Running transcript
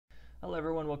Hello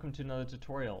everyone, welcome to another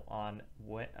tutorial on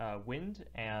wind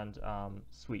and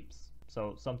sweeps.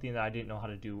 So something that I didn't know how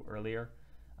to do earlier,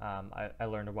 I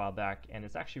learned a while back, and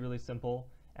it's actually really simple,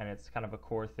 and it's kind of a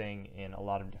core thing in a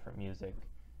lot of different music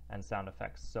and sound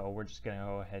effects. So we're just going to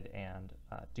go ahead and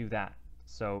do that.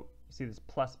 So you see this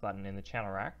plus button in the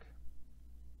channel rack.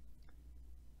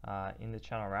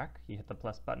 You hit the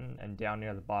plus button, and down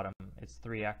near the bottom it's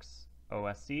 3x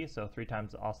OSC, so 3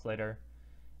 times the oscillator.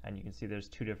 And you can see there's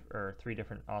three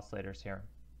different oscillators here.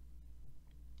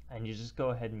 And you just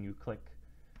go ahead and you click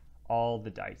all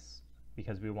the dice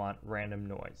because we want random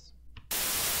noise.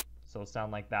 So it'll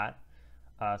sound like that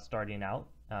starting out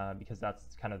because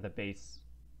that's kind of the base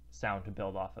sound to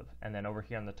build off of. And then over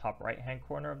here in the top right hand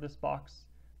corner of this box,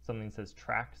 something says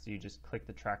track, so you just click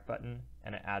the track button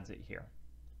and it adds it here.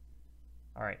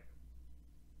 Alright.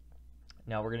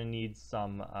 Now we're going to need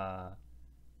some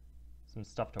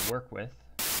stuff to work with.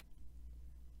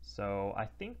 So I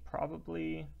think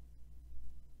probably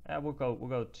we'll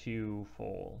go 2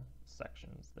 full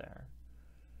sections there,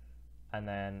 and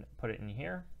then put it in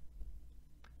here.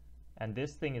 And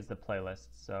this thing is the playlist,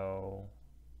 so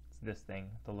it's this thing,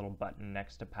 the little button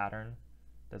next to pattern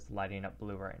that's lighting up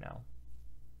blue right now.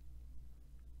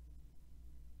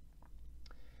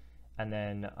 And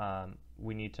then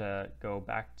we need to go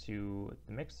back to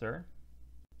the mixer,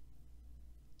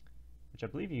 which I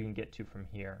believe you can get to from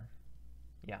here.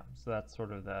 Yeah, so that's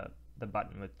sort of the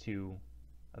button with 2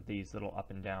 of these little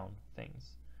up and down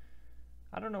things.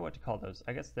 I don't know what to call those.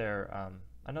 I guess they're,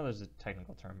 I know there's a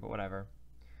technical term, but whatever.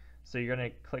 So you're going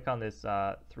to click on this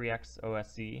 3x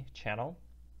OSC channel,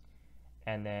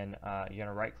 and then you're going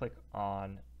to right click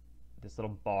on this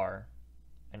little bar,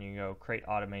 and you can go create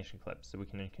automation clip, so we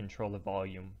can control the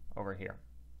volume over here.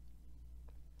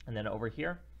 And then over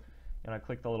here, you're going to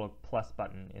click the little plus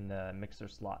button in the mixer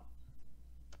slot.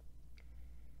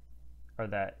 Or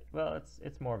that, well,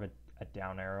 it's more of a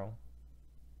down arrow.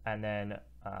 And then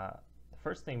the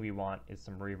first thing we want is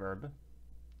some reverb.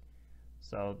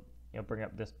 So bring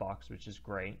up this box, which is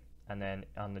great. And then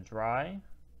on the dry, I'm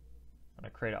going to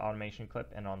create an automation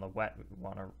clip, and on the wet, we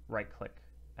want to right click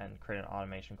and create an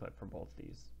automation clip for both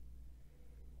these.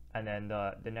 And then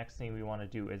the next thing we want to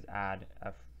do is add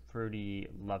a Fruity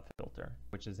Love filter,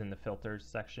 which is in the filters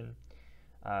section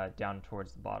down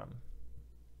towards the bottom.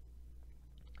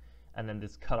 And then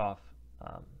this cutoff,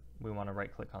 we want to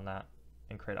right click on that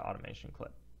and create an automation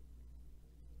clip.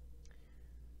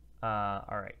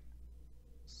 Alright,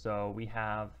 so we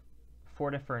have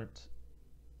 4 different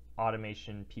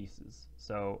automation pieces.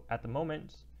 So at the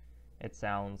moment, it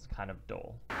sounds kind of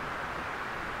dull.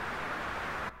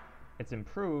 It's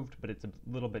improved, but it's a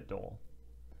little bit dull.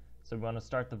 So we want to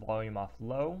start the volume off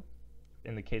low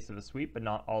in the case of a sweep, but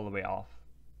not all the way off.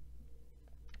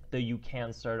 Though you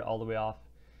can start it all the way off,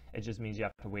 it just means you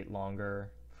have to wait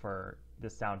longer for the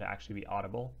sound to actually be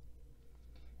audible.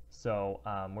 So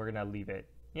we're going to leave it,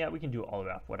 yeah, we can do it all the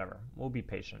way off, whatever. We'll be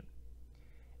patient.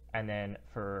 And then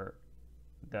for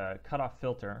the cutoff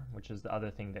filter, which is the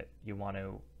other thing that you want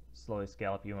to slowly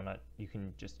scale up, you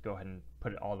can just go ahead and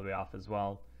put it all the way off as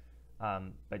well.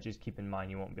 But just keep in mind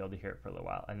you won't be able to hear it for a little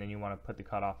while. And then you want to put the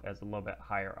cutoff as a little bit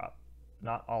higher up.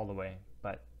 Not all the way,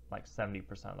 but like 70%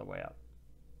 of the way up.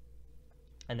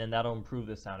 And then that'll improve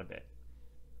the sound a bit.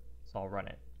 So I'll run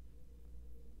it.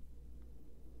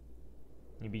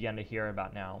 You begin to hear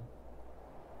about now.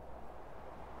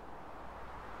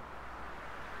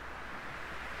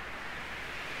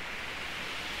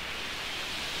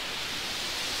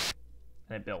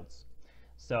 And it builds.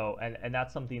 So, and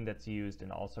that's something that's used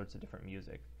in all sorts of different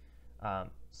music.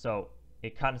 So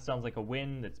it kind of sounds like a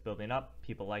wind that's building up.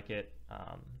 People like it,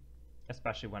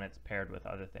 especially when it's paired with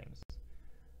other things.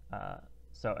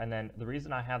 So, and then the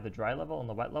reason I have the dry level and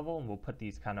the wet level, and we'll put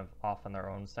these kind of off on their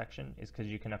own section, is because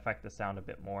you can affect the sound a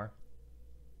bit more.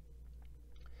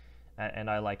 And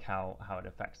I like how it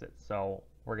affects it. So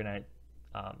we're going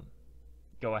to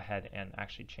go ahead and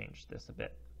actually change this a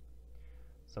bit.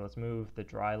 So let's move the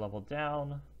dry level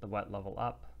down, the wet level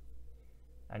up,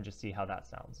 and just see how that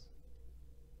sounds.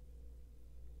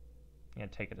 I'm going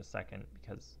to take it a second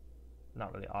because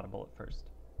not really audible at first.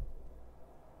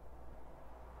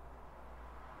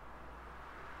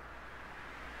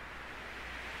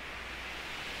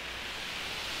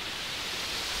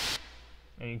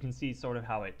 And you can see sort of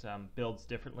how it builds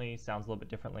differently, sounds a little bit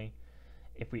differently.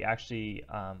 If we actually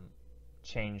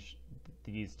change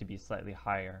these to be slightly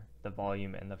higher, the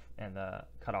volume and the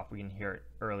cutoff, we can hear it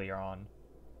earlier on.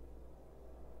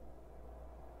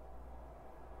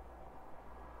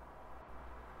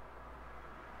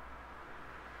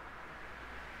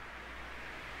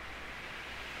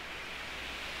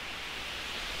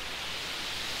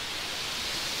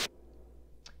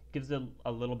 gives it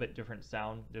a little bit different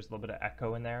sound. There's a little bit of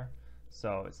echo in there,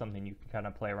 so it's something you can kind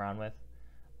of play around with.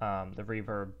 The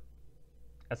reverb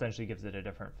essentially gives it a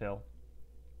different feel.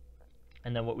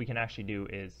 And then what we can actually do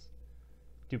is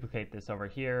duplicate this over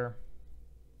here,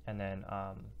 and then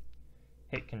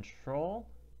hit Control,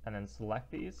 and then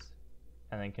select these,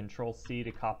 and then Control C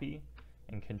to copy,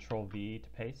 and Control V to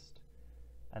paste.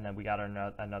 And then we got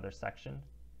another section.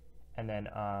 And then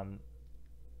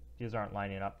these aren't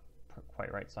lining up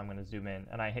quite right, so I'm going to zoom in.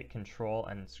 And I hit Control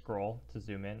and scroll to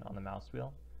zoom in on the mouse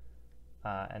wheel.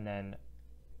 And then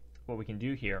what we can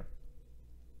do here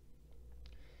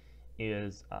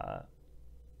is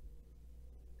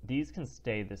these can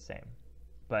stay the same.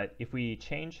 But if we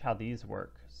change how these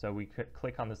work, so we could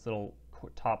click on this little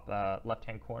top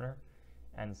left-hand corner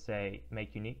and say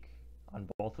Make Unique on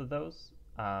both of those,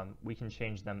 we can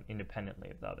change them independently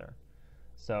of the other.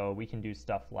 So we can do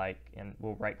stuff like, and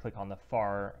we'll right-click on the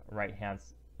far right-hand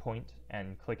point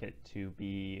and click it to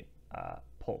be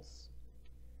pulse.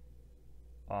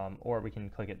 Or we can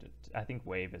click it, I think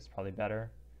wave is probably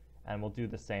better. And we'll do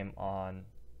the same on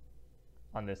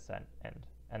this end.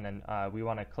 And then we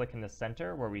want to click in the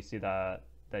center where we see the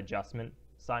adjustment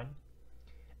sign.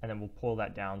 And then we'll pull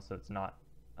that down so it's not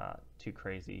too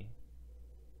crazy.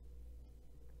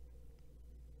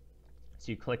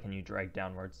 So you click and you drag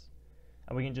downwards.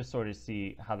 And we can just sort of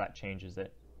see how that changes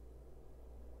it.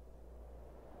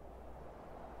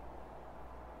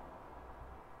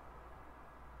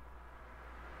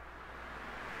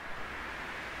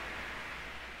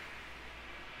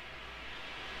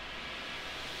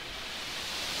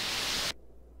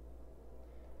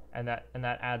 And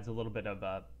that adds a little bit of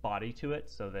a body to it,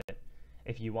 so that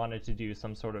if you wanted to do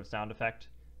some sort of sound effect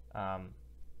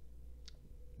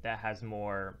that has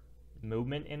more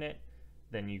movement in it,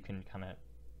 then you can kind of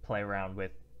play around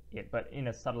with it, but in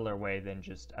a subtler way than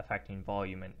just affecting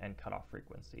volume and cutoff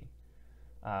frequency.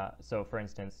 So for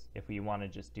instance, if we want to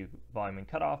just do volume and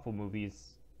cutoff, we'll move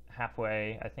these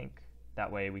halfway, I think.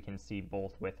 That way we can see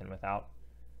both with and without.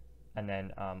 And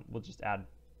then we'll just add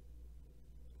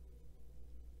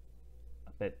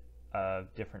a bit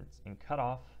of difference in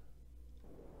cutoff.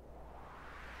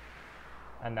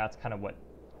 And that's kind of what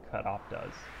cutoff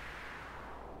does.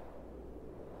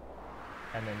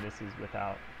 And then this is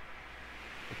without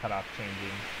the cutoff changing.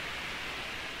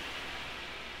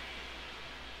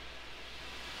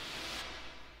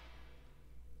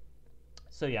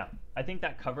 So yeah, I think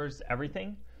that covers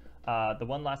everything. The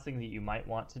one last thing that you might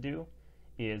want to do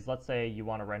is, let's say you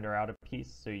want to render out a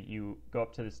piece, so you go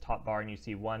up to this top bar and you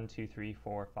see 1, 2, 3,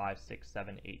 4, 5, 6,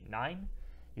 7, 8, 9.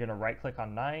 You're going to right click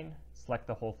on 9, select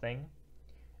the whole thing,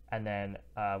 and then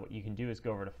what you can do is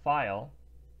go over to File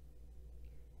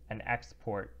and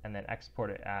Export, and then export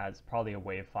it as probably a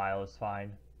WAV file is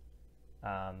fine.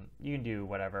 You can do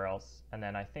whatever else, and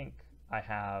then I think I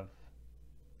have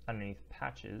underneath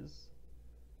Patches,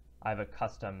 I have a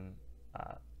custom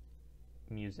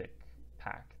music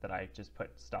pack that I just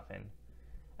put stuff in,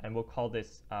 and we'll call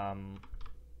this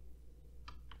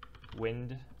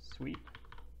Wind Sweep,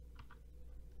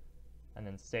 and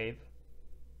then save.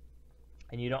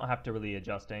 And you don't have to really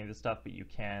adjust any of this stuff, but you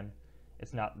can.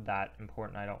 It's not that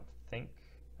important, I don't think.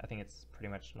 I think it's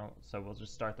pretty much no. So we'll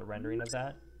just start the rendering of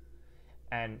that.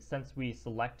 And since we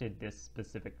selected this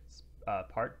specific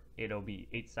part, it'll be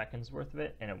 8 seconds worth of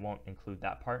it, and it won't include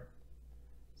that part.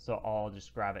 So I'll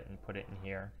just grab it and put it in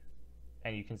here.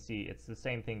 And you can see it's the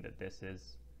same thing that this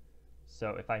is.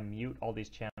 So if I mute all these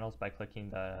channels by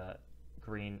clicking the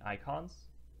green icons,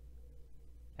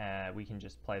 we can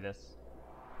just play this.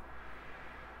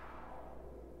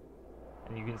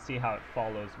 And you can see how it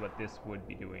follows what this would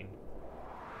be doing.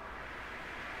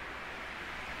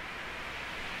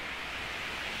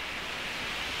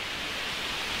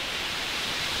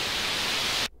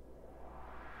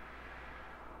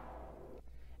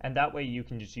 And that way you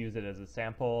can just use it as a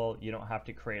sample. You don't have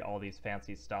to create all these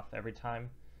fancy stuff every time.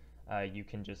 You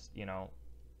can just, you know,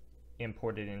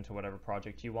 import it into whatever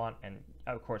project you want, and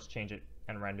of course change it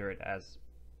and render it as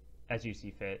you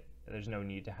see fit. There's no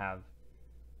need to have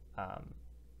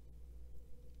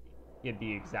it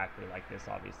be exactly like this,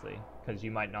 obviously, because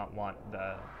you might not want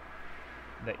the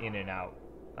in and out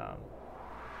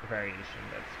variation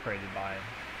that's created by.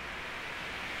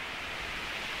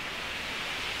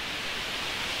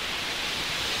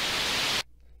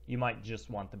 You might just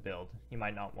want the build. You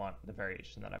might not want the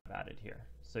variation that I've added here.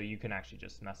 So you can actually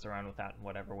just mess around with that in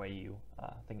whatever way you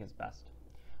think is best.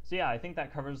 So yeah, I think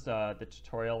that covers the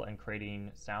tutorial and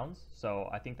creating sounds. So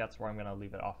I think that's where I'm going to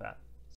leave it off at.